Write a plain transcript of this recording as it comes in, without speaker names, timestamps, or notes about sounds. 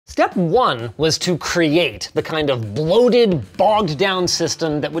Step 1 was to create the kind of bloated, bogged down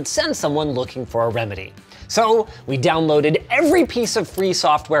system that would send someone looking for a remedy. So we downloaded every piece of free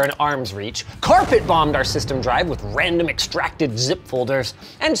software in arm's reach, carpet bombed our system drive with random extracted zip folders,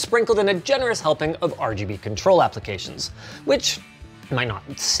 and sprinkled in a generous helping of RGB control applications, which might not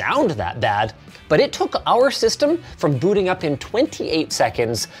sound that bad, but it took our system from booting up in 28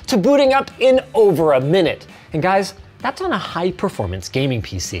 seconds to booting up in over a minute. And guys, that's on a high-performance gaming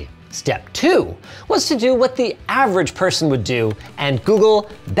PC. Step 2 was to do what the average person would do and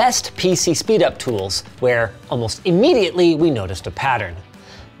Google best PC speedup tools, where almost immediately we noticed a pattern.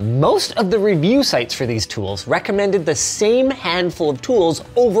 Most of the review sites for these tools recommended the same handful of tools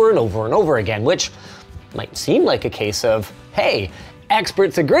over and over and over again, which might seem like a case of, hey,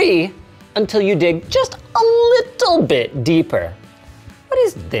 experts agree, until you dig just a little bit deeper. What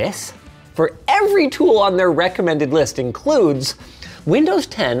is this? For every tool on their recommended list includes Windows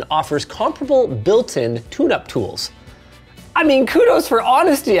 10 offers comparable built-in tune-up tools. I mean, kudos for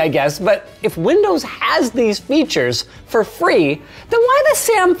honesty, I guess, but if Windows has these features for free, then why the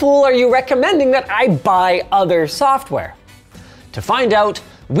Sam fool are you recommending that I buy other software? To find out,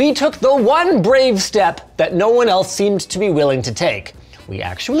 we took the one brave step that no one else seemed to be willing to take. We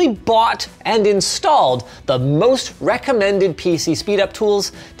actually bought and installed the most recommended PC speedup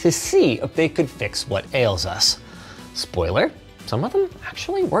tools to see if they could fix what ails us. Spoiler, some of them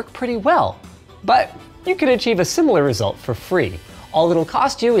actually work pretty well, but you can achieve a similar result for free. All it'll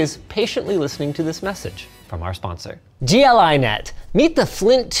cost you is patiently listening to this message from our sponsor. GLINet. Meet the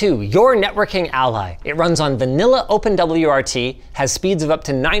Flint 2, your networking ally. It runs on vanilla OpenWRT, has speeds of up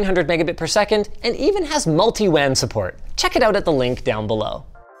to 900 megabit per second, and even has multi-WAN support. Check it out at the link down below.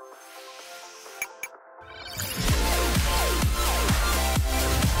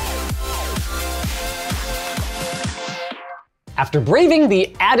 After braving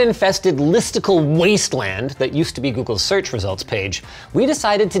the ad-infested listicle wasteland that used to be Google's search results page, we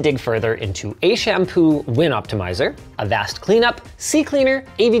decided to dig further into Ashampoo Win Optimizer, Avast Cleanup, CCleaner,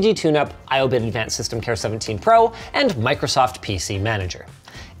 AVG TuneUp, IOBIT Advanced System Care 17 Pro, and Microsoft PC Manager.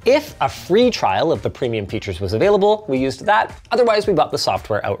 If a free trial of the premium features was available, we used that. Otherwise, we bought the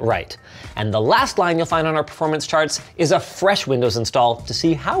software outright. And the last line you'll find on our performance charts is a fresh Windows install to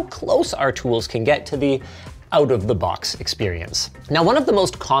see how close our tools can get to the out-of-the-box experience. Now, one of the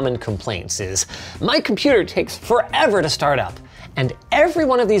most common complaints is, my computer takes forever to start up. And every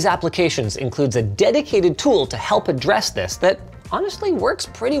one of these applications includes a dedicated tool to help address this that honestly works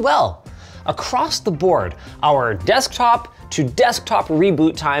pretty well. Across the board, our desktop to desktop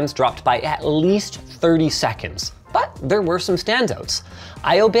reboot times dropped by at least 30 seconds. But there were some standouts.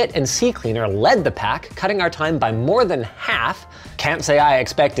 IOBIT and CCleaner led the pack, cutting our time by more than half. Can't say I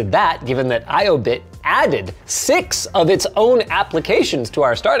expected that, given that IOBIT added 6 of its own applications to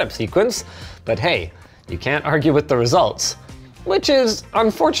our startup sequence. But hey, you can't argue with the results. Which is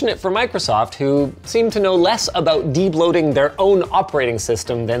unfortunate for Microsoft, who seem to know less about debloating their own operating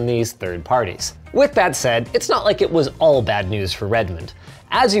system than these third parties. With that said, it's not like it was all bad news for Redmond.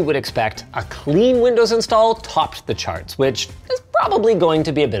 As you would expect, a clean Windows install topped the charts, which is probably going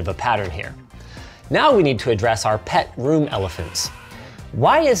to be a bit of a pattern here. Now we need to address our pet room elephants.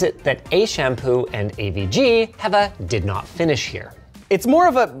 Why is it that Ashampoo and AVG have a did not finish here? It's more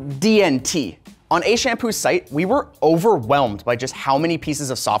of a DNT. On Ashampoo's site, we were overwhelmed by just how many pieces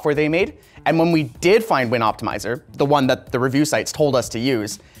of software they made, and when we did find Win Optimizer, the one that the review sites told us to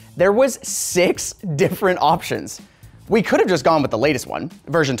use, there was 6 different options. We could have just gone with the latest one,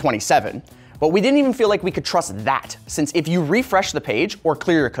 version 27, but we didn't even feel like we could trust that, since if you refresh the page or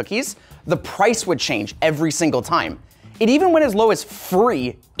clear your cookies, the price would change every single time. It even went as low as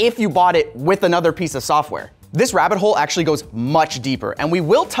free if you bought it with another piece of software. This rabbit hole actually goes much deeper, and we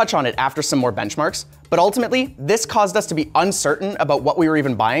will touch on it after some more benchmarks, but ultimately, this caused us to be uncertain about what we were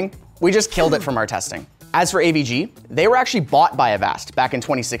even buying. We just killed it from our testing. As for AVG, they were actually bought by Avast back in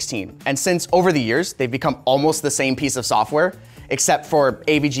 2016, and since over the years, they've become almost the same piece of software, except for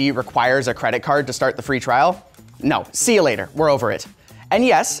AVG requires a credit card to start the free trial. No, see you later, we're over it. And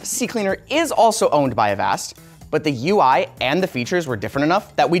yes, CCleaner is also owned by Avast, but the UI and the features were different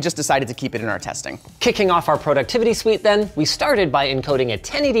enough that we just decided to keep it in our testing. Kicking off our productivity suite then, we started by encoding a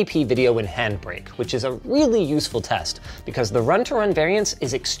 1080p video in Handbrake, which is a really useful test because the run-to-run variance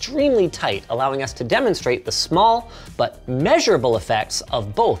is extremely tight, allowing us to demonstrate the small but measurable effects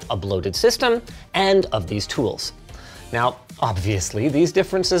of both a bloated system and of these tools. Now, obviously, these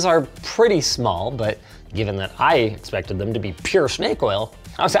differences are pretty small, but given that I expected them to be pure snake oil,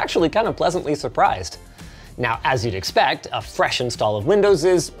 I was actually kind of pleasantly surprised. Now, as you'd expect, a fresh install of Windows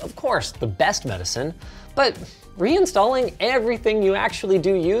is, of course, the best medicine, but reinstalling everything you actually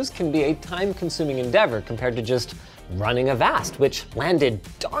do use can be a time-consuming endeavor compared to just running Avast, which landed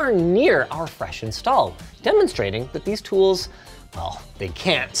darn near our fresh install, demonstrating that these tools, well, they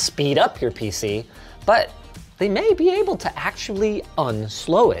can't speed up your PC, but they may be able to actually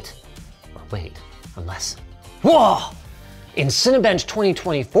unslow it. Or wait, unless, whoa! In Cinebench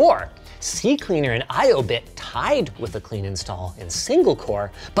 2024, CCleaner and IObit tied with a clean install in single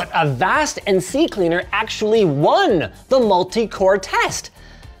core, but Avast and CCleaner actually won the multi-core test.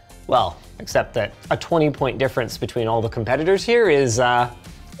 Well, except that a 20-point difference between all the competitors here is not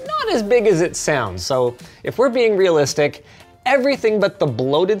as big as it sounds. So if we're being realistic, everything but the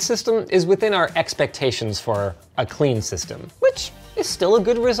bloated system is within our expectations for a clean system, which is still a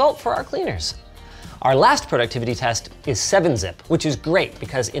good result for our cleaners. Our last productivity test is 7-zip, which is great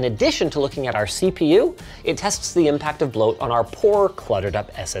because in addition to looking at our CPU, it tests the impact of bloat on our poor, cluttered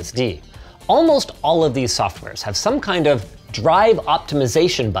up SSD. Almost all of these softwares have some kind of drive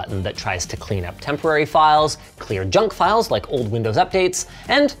optimization button that tries to clean up temporary files, clear junk files like old Windows updates,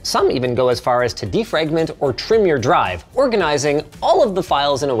 and some even go as far as to defragment or trim your drive, organizing all of the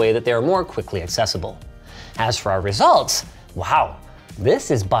files in a way that they are more quickly accessible. As for our results, wow, this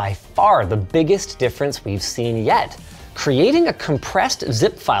is by far the biggest difference we've seen yet. Creating a compressed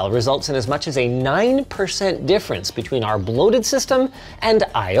zip file results in as much as a 9% difference between our bloated system and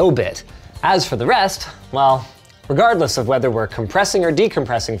IObit. As for the rest, well, regardless of whether we're compressing or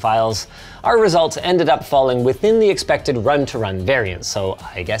decompressing files, our results ended up falling within the expected run-to-run variance, so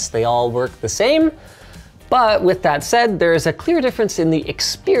I guess they all work the same. But with that said, there is a clear difference in the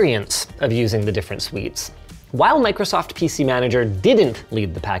experience of using the different suites. While Microsoft PC Manager didn't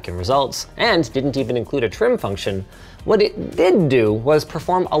lead the pack in results, and didn't even include a trim function, what it did do was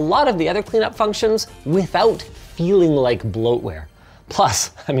perform a lot of the other cleanup functions without feeling like bloatware.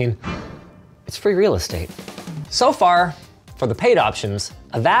 Plus, I mean, it's free real estate. So far, for the paid options,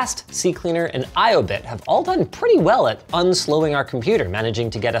 Avast, CCleaner, and IObit have all done pretty well at unslowing our computer, managing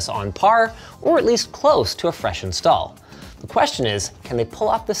to get us on par, or at least close to a fresh install. The question is, can they pull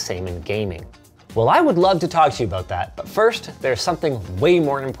off the same in gaming? Well, I would love to talk to you about that, but first, there's something way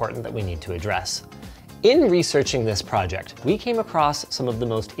more important that we need to address. In researching this project, we came across some of the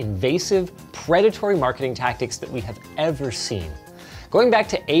most invasive, predatory marketing tactics that we have ever seen. Going back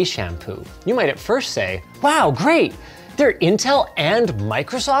to Ashampoo, you might at first say, wow, great, they're Intel and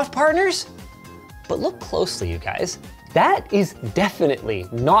Microsoft partners? But look closely, you guys. That is definitely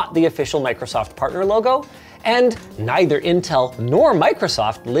not the official Microsoft partner logo, and neither Intel nor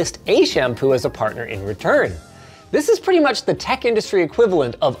Microsoft list Ashampoo as a partner in return. This is pretty much the tech industry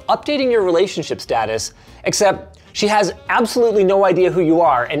equivalent of updating your relationship status, except she has absolutely no idea who you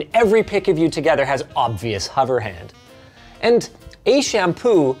are, and every pic of you together has obvious hover hand. And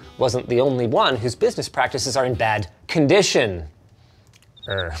Ashampoo wasn't the only one whose business practices are in bad condition.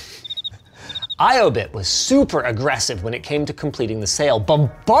 IObit was super aggressive when it came to completing the sale,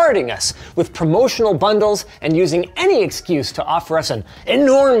 bombarding us with promotional bundles and using any excuse to offer us an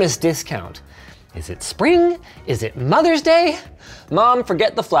enormous discount. Is it spring? Is it Mother's Day? Mom,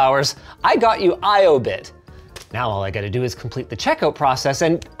 forget the flowers. I got you IObit. Now all I gotta do is complete the checkout process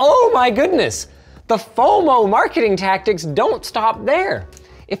and oh my goodness, the FOMO marketing tactics don't stop there.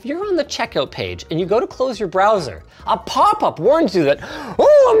 If you're on the checkout page and you go to close your browser, a pop-up warns you that,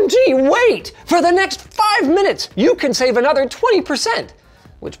 OMG, wait! For the next 5 minutes, you can save another 20%.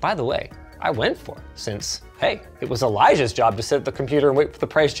 Which, by the way, I went for, since, hey, it was Elijah's job to sit at the computer and wait for the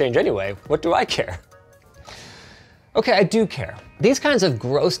price change anyway. What do I care? Okay, I do care. These kinds of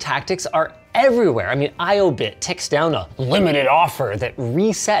gross tactics are everywhere. I mean, IObit ticks down a limited offer that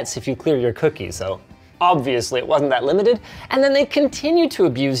resets if you clear your cookies, so obviously it wasn't that limited, and then they continue to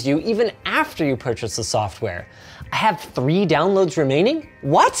abuse you even after you purchase the software. I have 3 downloads remaining?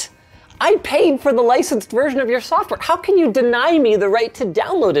 What? I paid for the licensed version of your software. How can you deny me the right to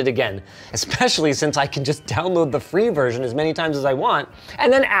download it again? Especially since I can just download the free version as many times as I want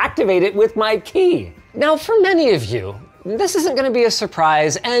and then activate it with my key. Now, for many of you, this isn't gonna be a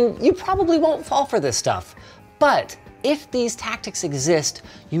surprise and you probably won't fall for this stuff, but if these tactics exist,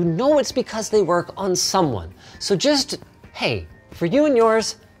 you know it's because they work on someone. So just, hey, for you and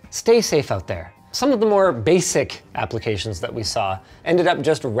yours, stay safe out there. Some of the more basic applications that we saw ended up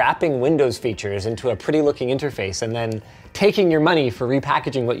just wrapping Windows features into a pretty looking interface and then taking your money for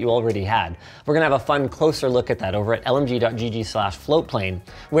repackaging what you already had. We're gonna have a fun, closer look at that over at lmg.gg/floatplane,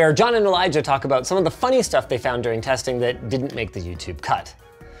 where John and Elijah talk about some of the funny stuff they found during testing that didn't make the YouTube cut.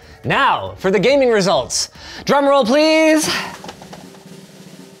 Now, for the gaming results. Drum roll, please.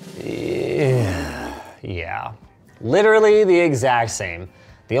 Yeah, literally the exact same.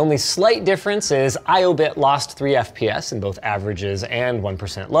 The only slight difference is IObit lost 3 FPS in both averages and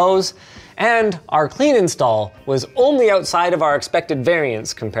 1% lows, and our clean install was only outside of our expected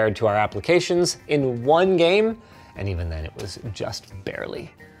variance compared to our applications in one game, and even then it was just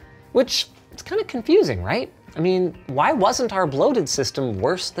barely. Which is kind of confusing, right? I mean, why wasn't our bloated system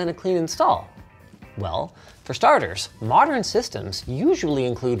worse than a clean install? Well, for starters, modern systems usually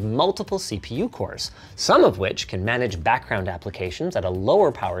include multiple CPU cores, some of which can manage background applications at a lower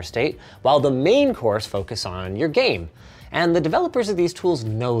power state, while the main cores focus on your game. And the developers of these tools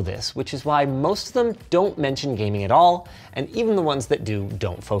know this, which is why most of them don't mention gaming at all, and even the ones that do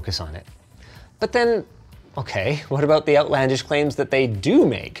don't focus on it. But then, okay, what about the outlandish claims that they do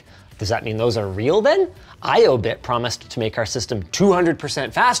make? Does that mean those are real then? IObit promised to make our system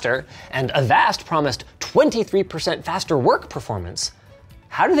 200% faster, and Avast promised 23% faster work performance.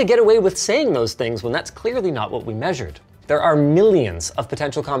 How do they get away with saying those things when that's clearly not what we measured? There are millions of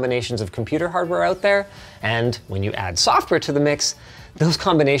potential combinations of computer hardware out there, and when you add software to the mix, those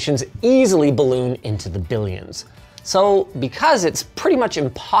combinations easily balloon into the billions. So because it's pretty much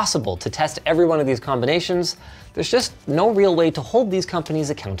impossible to test every one of these combinations, there's just no real way to hold these companies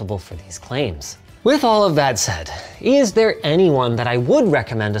accountable for these claims. With all of that said, is there anyone that I would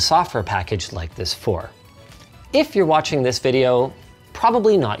recommend a software package like this for? If you're watching this video,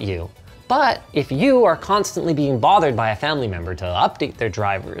 probably not you. But if you are constantly being bothered by a family member to update their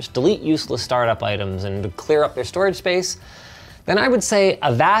drivers, delete useless startup items, and clear up their storage space, then I would say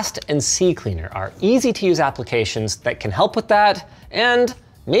Avast and CCleaner are easy to use applications that can help with that, and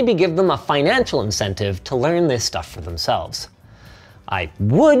maybe give them a financial incentive to learn this stuff for themselves. I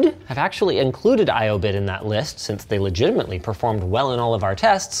would have actually included IObit in that list since they legitimately performed well in all of our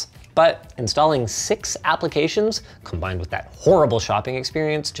tests, but installing 6 applications combined with that horrible shopping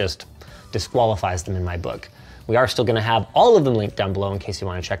experience just disqualifies them in my book. We are still gonna have all of them linked down below in case you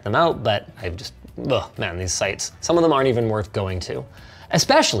wanna check them out, but I've just, man, these sites, some of them aren't even worth going to.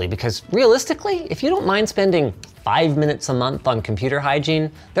 Especially because realistically, if you don't mind spending 5 minutes a month on computer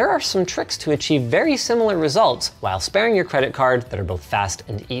hygiene, there are some tricks to achieve very similar results while sparing your credit card that are both fast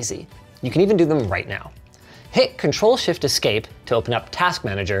and easy. You can even do them right now. Hit Control-Shift-Escape to open up Task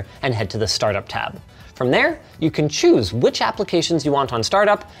Manager and head to the Startup tab. From there, you can choose which applications you want on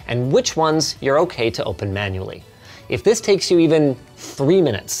startup and which ones you're okay to open manually. If this takes you even 3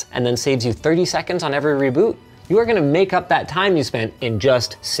 minutes and then saves you 30 seconds on every reboot, you are gonna make up that time you spent in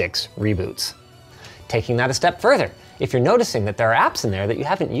just 6 reboots. Taking that a step further, if you're noticing that there are apps in there that you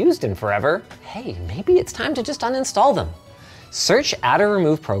haven't used in forever, hey, maybe it's time to just uninstall them. Search Add or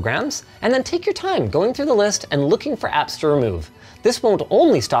Remove Programs, and then take your time going through the list and looking for apps to remove. This won't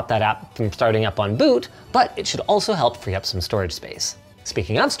only stop that app from starting up on boot, but it should also help free up some storage space.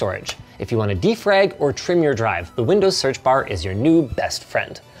 Speaking of storage, if you want to defrag or trim your drive, the Windows search bar is your new best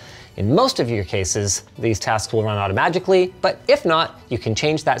friend. In most of your cases, these tasks will run automatically, but if not, you can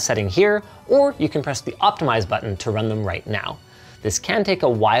change that setting here, or you can press the Optimize button to run them right now. This can take a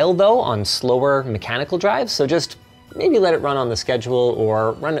while though on slower mechanical drives, so just maybe let it run on the schedule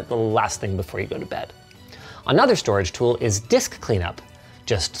or run it the last thing before you go to bed. Another storage tool is Disk Cleanup.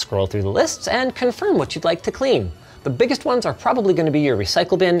 Just scroll through the lists and confirm what you'd like to clean. The biggest ones are probably going to be your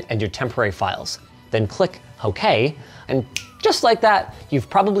recycle bin and your temporary files. Then click OK, and just like that, you've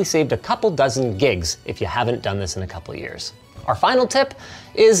probably saved a couple dozen gigs if you haven't done this in a couple years. Our final tip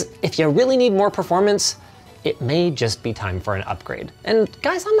is if you really need more performance, it may just be time for an upgrade. And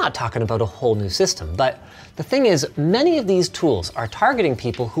guys, I'm not talking about a whole new system, but the thing is, many of these tools are targeting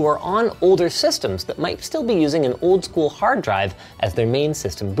people who are on older systems that might still be using an old school hard drive as their main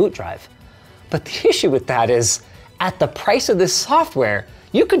system boot drive. But the issue with that is, at the price of this software,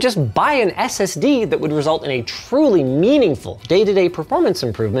 you could just buy an SSD that would result in a truly meaningful day-to-day performance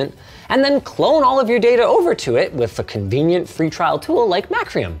improvement, and then clone all of your data over to it with a convenient free trial tool like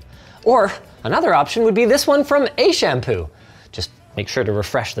Macrium. Or another option would be this one from Ashampoo. Just make sure to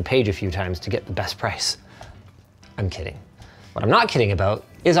refresh the page a few times to get the best price. I'm kidding. What I'm not kidding about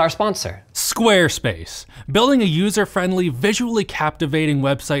is our sponsor. Squarespace. Building a user-friendly, visually captivating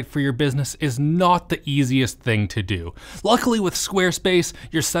website for your business is not the easiest thing to do. Luckily with Squarespace,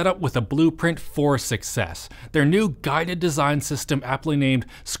 you're set up with a blueprint for success. Their new guided design system, aptly named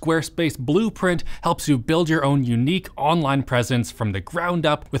Squarespace Blueprint, helps you build your own unique online presence from the ground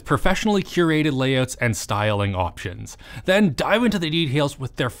up with professionally curated layouts and styling options. Then dive into the details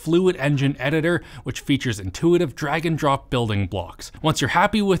with their Fluid Engine editor, which features intuitive drag and drop building blocks. Once you're happy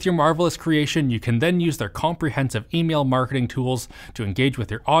Happy with your marvelous creation, you can then use their comprehensive email marketing tools to engage with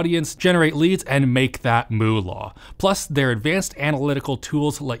your audience, generate leads, and make that moolah. Plus, their advanced analytical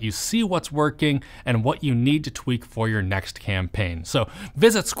tools let you see what's working and what you need to tweak for your next campaign. So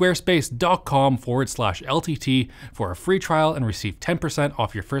visit squarespace.com/LTT for a free trial and receive 10%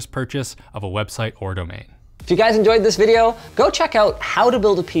 off your first purchase of a website or domain. If you guys enjoyed this video, go check out How to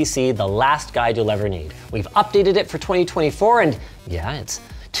Build a PC, the last guide you'll ever need. We've updated it for 2024, and yeah, it's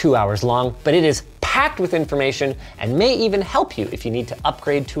 2 hours long, but it is packed with information and may even help you if you need to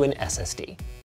upgrade to an SSD.